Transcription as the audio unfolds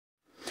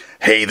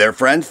Hey there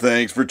friends,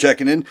 thanks for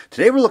checking in.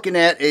 Today we're looking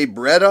at a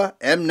Beretta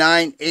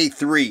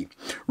M9A3,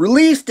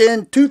 released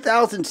in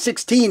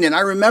 2016, and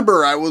I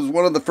remember I was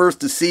one of the first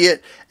to see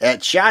it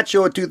at SHOT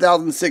Show in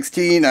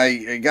 2016.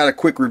 I got a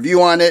quick review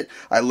on it.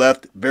 I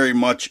left very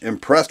much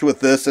impressed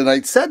with this, and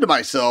I said to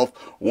myself,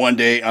 one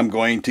day I'm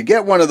going to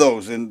get one of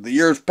those. And the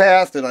years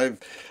passed, and I've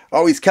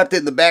always kept it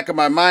in the back of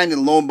my mind,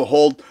 and lo and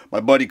behold, my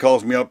buddy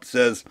calls me up,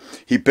 says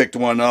he picked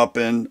one up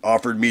and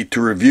offered me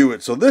to review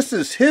it. So this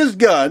is his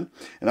gun,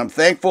 and I'm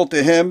thankful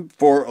to him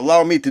for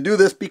allowing me to do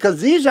this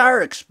because these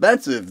are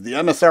expensive. The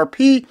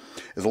MSRP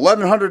is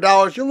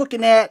 $1,100. You're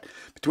looking at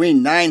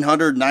between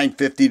 $900 and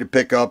 $950 to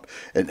pick up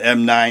an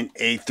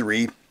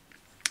M9A3.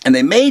 And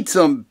they made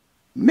some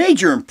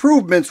major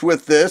improvements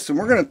with this, and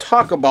we're going to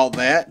talk about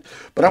that.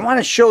 But I want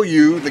to show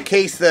you the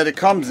case that it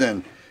comes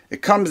in.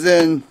 It comes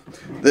in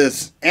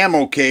this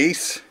ammo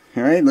case,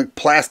 all right, the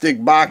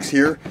plastic box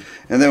here,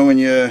 and then when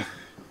you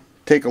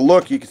take a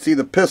look, you can see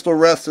the pistol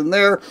rests in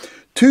there.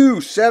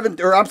 One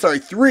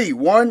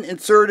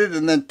inserted,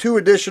 and then two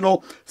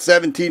additional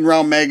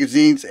 17-round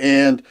magazines,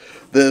 and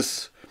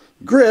this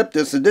grip,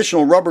 this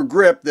additional rubber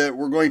grip that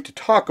we're going to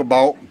talk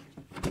about.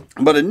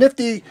 But a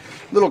nifty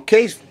little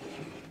case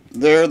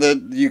there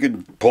that you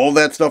can pull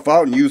that stuff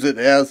out and use it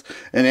as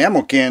an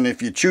ammo can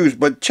if you choose.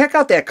 But check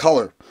out that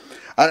color.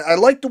 I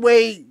like the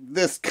way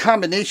this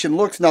combination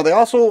looks. Now they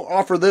also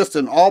offer this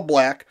in all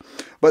black,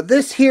 but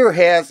this here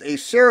has a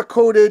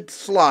Cerakoted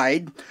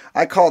slide.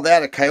 I call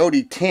that a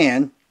coyote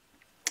tan.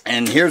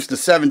 And here's the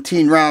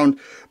 17-round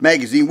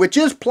magazine, which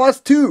is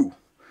 +2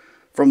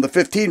 from the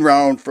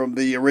 15-round from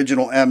the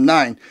original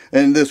M9.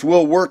 And this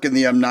will work in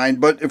the M9,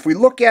 but if we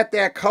look at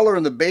that color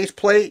in the base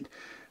plate,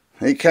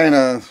 they kind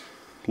of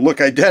look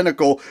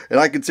identical, and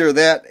I consider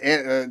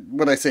that,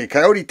 what I say,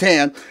 coyote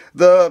tan.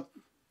 The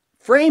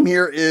frame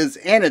here is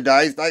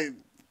anodized. I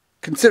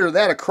consider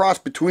that a cross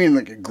between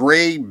like a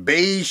gray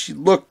beige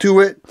look to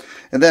it,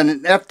 and then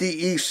an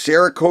FDE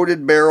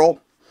Cerakoted barrel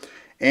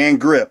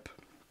and grip.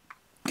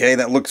 Okay,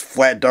 that looks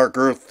flat dark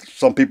earth.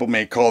 Some people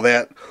may call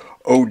that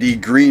OD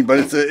green, but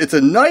it's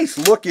a nice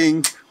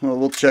looking, well,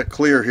 we'll check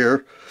clear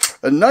here,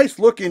 a nice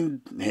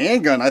looking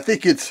handgun. I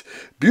think it's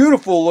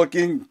beautiful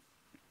looking,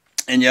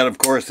 and yet of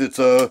course it's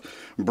a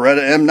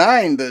Beretta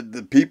M9 that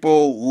the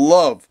people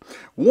love.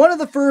 One of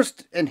the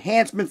first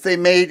enhancements they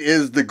made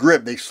is the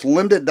grip. They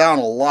slimmed it down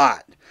a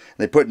lot.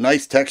 They put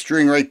nice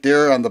texturing right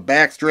there on the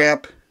back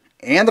strap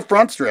and the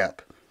front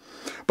strap.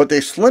 But they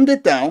slimmed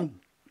it down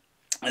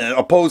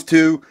opposed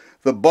to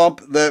the bump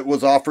that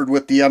was offered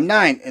with the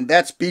M9. And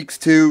that speaks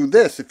to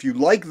this. If you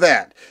like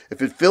that, if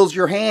it fills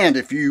your hand,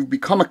 if you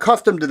become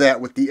accustomed to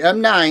that with the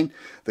M9,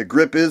 the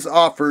grip is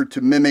offered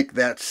to mimic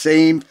that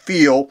same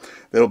feel.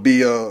 There'll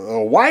be a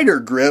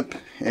wider grip,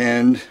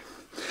 and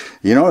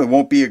you know, it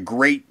won't be a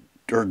great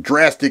or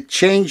drastic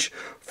change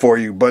for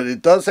you, but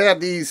it does have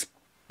these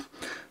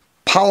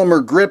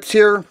polymer grips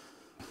here.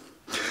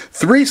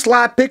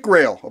 3-slot pick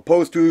rail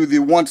opposed to the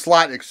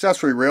 1-slot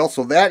accessory rail,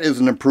 so that is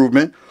an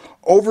improvement.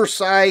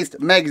 Oversized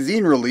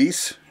magazine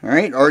release, all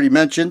right, already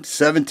mentioned,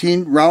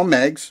 17-round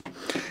mags.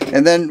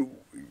 And then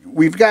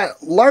we've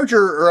got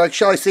larger, or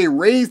shall I say,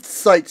 raised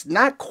sights,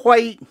 not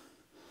quite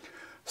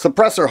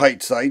suppressor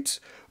height sights,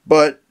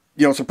 but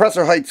you know,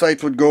 suppressor height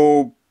sights would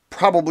go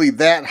probably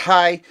that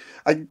high.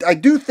 I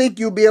do think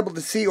you'll be able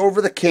to see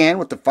over the can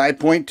with the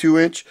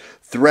 5.2-inch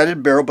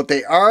threaded barrel, but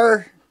they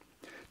are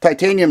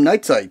titanium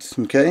night sights,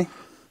 okay?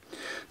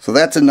 So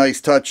that's a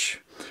nice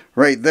touch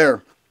right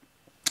there.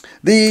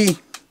 The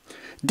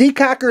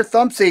decocker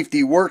thumb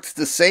safety works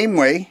the same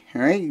way,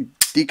 all right?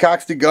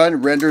 Decocks the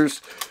gun,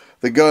 renders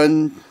the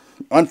gun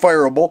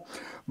unfireable,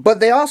 but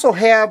they also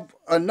have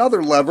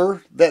another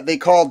lever that they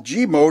call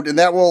G mode, and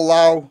that will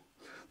allow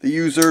the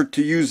user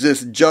to use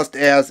this just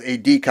as a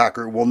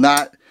decocker. It will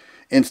not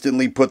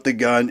instantly put the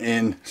gun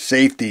in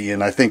safety,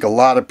 and I think a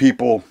lot of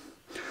people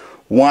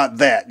want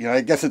that. You know,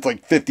 I guess it's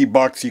like 50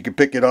 bucks. You can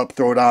pick it up,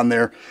 throw it on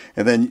there,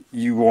 and then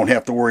you won't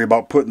have to worry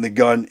about putting the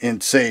gun in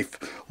safe.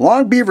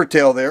 Long beaver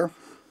tail there.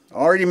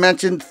 Already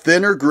mentioned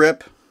thinner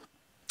grip,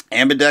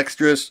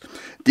 ambidextrous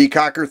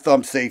decocker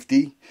thumb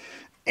safety,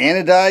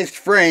 anodized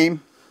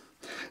frame,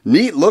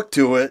 neat look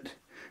to it,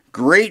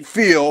 great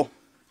feel,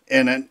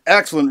 and an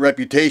excellent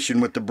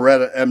reputation with the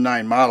Beretta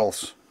M9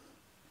 models.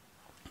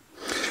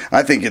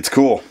 I think it's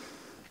cool.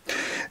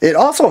 It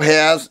also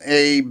has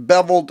a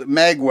beveled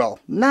magwell.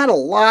 Not a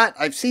lot.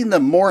 I've seen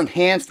them more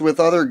enhanced with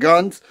other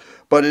guns,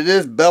 but it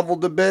is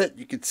beveled a bit.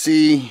 You can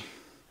see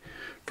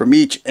from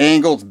each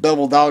angle it's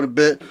beveled out a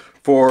bit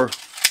for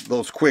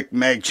those quick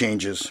mag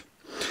changes.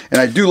 And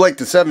I do like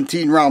the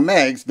 17-round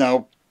mags.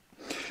 Now,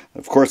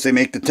 of course, they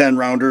make the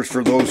 10-rounders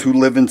for those who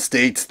live in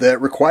states that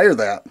require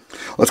that.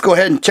 Let's go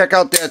ahead and check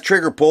out that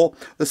trigger pull.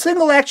 The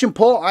single action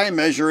pull I am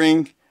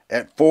measuring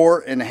at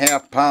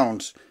 4.5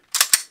 pounds.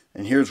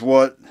 And here's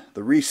what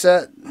the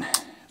reset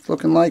is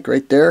looking like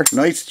right there.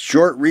 Nice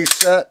short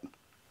reset.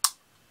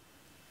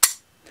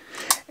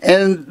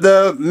 And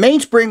the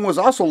mainspring was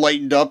also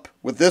lightened up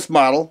with this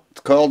model. It's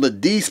called a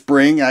D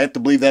spring. I have to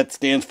believe that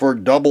stands for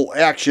double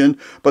action.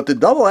 But the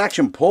double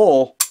action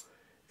pull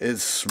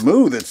is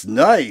smooth. It's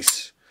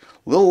nice.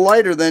 A little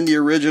lighter than the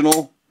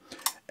original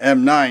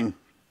M9.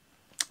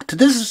 To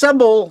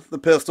disassemble the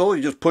pistol,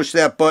 you just push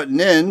that button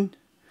in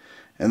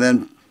and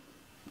then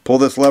pull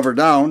this lever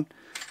down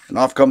and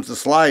off comes the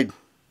slide.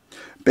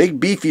 Big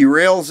beefy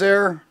rails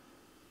there.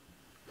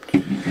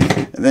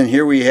 And then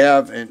here we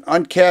have an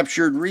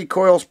uncaptured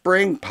recoil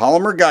spring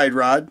polymer guide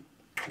rod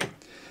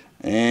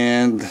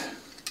and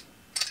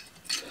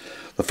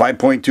the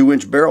 5.2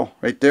 inch barrel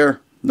right there.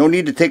 No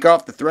need to take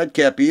off the thread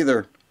cap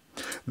either.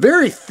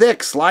 Very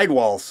thick slide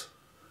walls.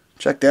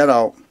 Check that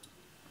out.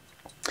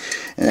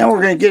 And now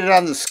we're going to get it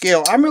on the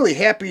scale. I'm really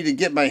happy to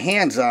get my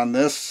hands on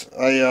this.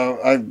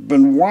 I've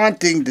been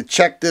wanting to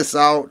check this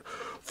out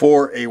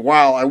for a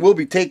while. I will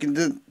be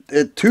taking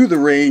it to the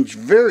range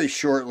very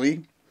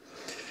shortly.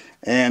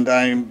 And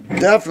I'm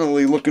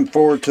definitely looking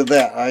forward to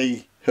that.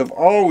 I have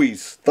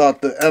always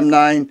thought the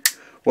M9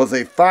 was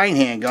a fine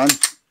handgun.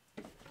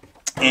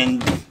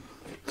 And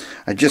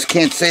I just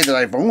can't say that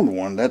I've owned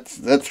one.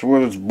 That's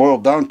what it's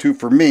boiled down to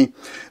for me.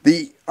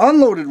 The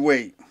unloaded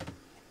weight,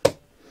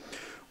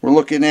 we're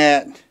looking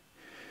at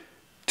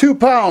 2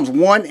 pounds,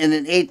 1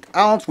 1/8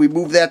 ounce. We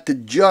move that to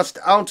just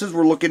ounces.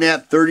 We're looking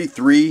at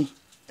 33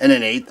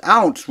 1/8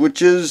 ounce,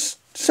 which is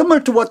similar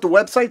to what the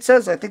website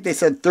says. I think they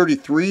said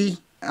 33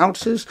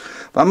 ounces.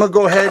 But I'm going to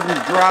go ahead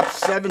and drop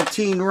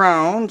 17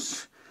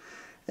 rounds.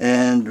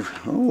 And,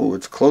 oh,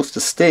 it's close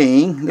to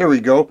staying. There we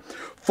go.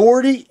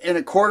 40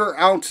 1/4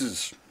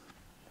 ounces.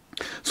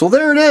 So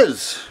there it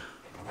is.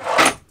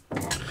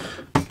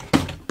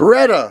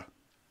 Beretta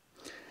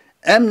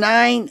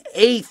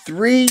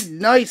M9A3,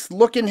 nice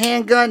looking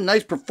handgun,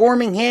 nice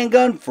performing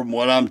handgun from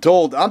what I'm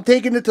told. I'm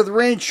taking it to the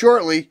range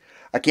shortly.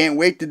 I can't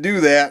wait to do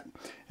that.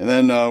 And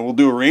then we'll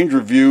do a range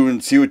review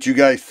and see what you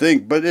guys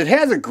think. But it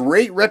has a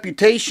great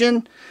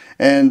reputation,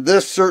 and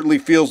this certainly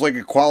feels like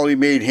a quality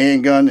made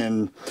handgun,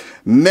 and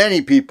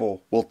many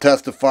people will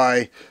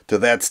testify to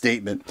that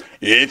statement.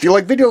 If you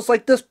like videos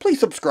like this, please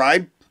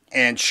subscribe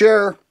and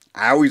share.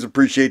 I always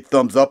appreciate the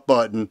thumbs up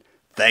button.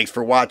 Thanks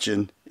for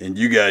watching, and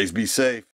you guys be safe.